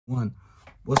One.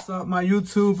 What's up, my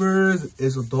YouTubers?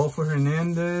 It's Adolfo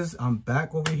Hernandez. I'm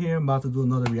back over here. I'm about to do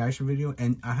another reaction video,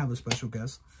 and I have a special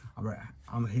guest. All right,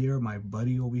 I'm here, my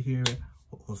buddy over here,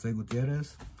 Jose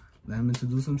Gutierrez. Let him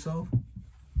introduce himself.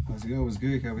 What's good?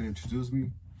 You haven't introduced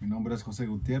me. Mi nombre es Jose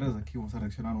Gutierrez. Aquí vamos a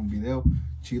reaccionar a un video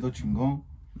chido, chingón.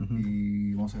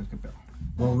 Y vamos a ver qué pedo.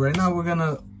 Well, right now we're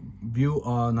gonna view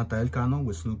Natanael Cano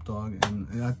with Snoop Dogg,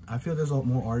 and I feel there's a lot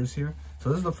more artists here. So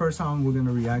this is the first time we're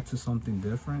gonna react to something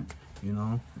different. You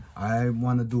know, I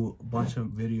want to do a bunch of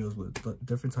videos with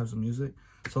different types of music.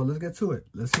 So let's get to it.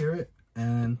 Let's hear it,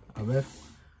 and I bet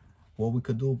what we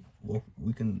could do. What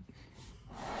we can.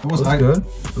 It was good.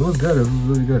 It was good. It was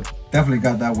really good. Definitely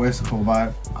got that West Coast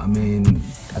vibe. I mean,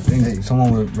 I think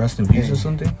someone would rest in peace or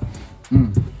something.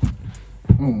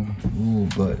 Ooh,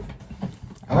 but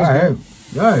all right,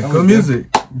 good music.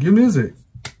 Good music.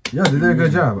 Yeah, they did a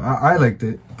good job. I liked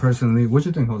it personally. What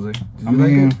you think, Jose? Did you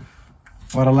like it?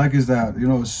 What I like is that, you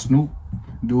know, Snoop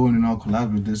doing, you know,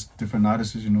 collabs with this different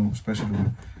artists, you know, especially with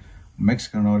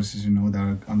Mexican artists, you know, that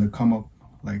are on the come up,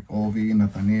 like Ovi,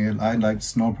 Natanael. I like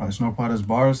Snoop Prada's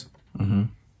bars.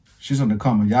 She's on the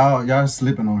come up. Y'all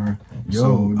slipping on her. Yo,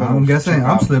 so I'm guessing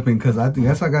I'm slipping because I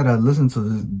guess I gotta listen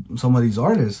to some of these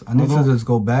artists. I need to just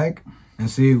go back and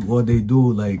see what they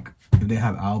do, like if they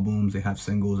have albums, they have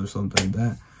singles or something like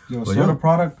that. Yo, so the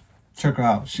product, check her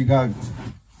out. She got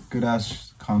good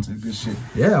ass content, good shit.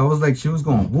 Yeah, I was like, she was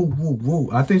going woo woo woo.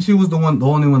 I think she was the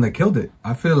only one that killed it.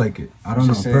 I feel like it. I don't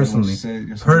know personally.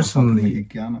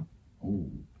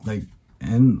 Like,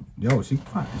 and yo, she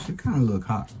kind of look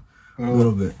hot a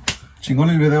little bit. Chingón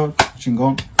el video,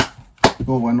 chingón.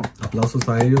 Bueno. Aplausos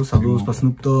a ellos. Saludos para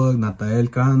Snoop Dogg, Natanael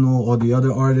Cano, all the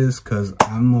other artists, because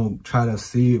I'm gonna try to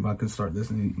see if I can start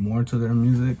listening more to their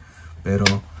music. Pero,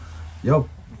 yo,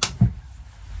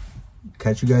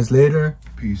 catch you guys later.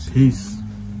 Peace. Peace.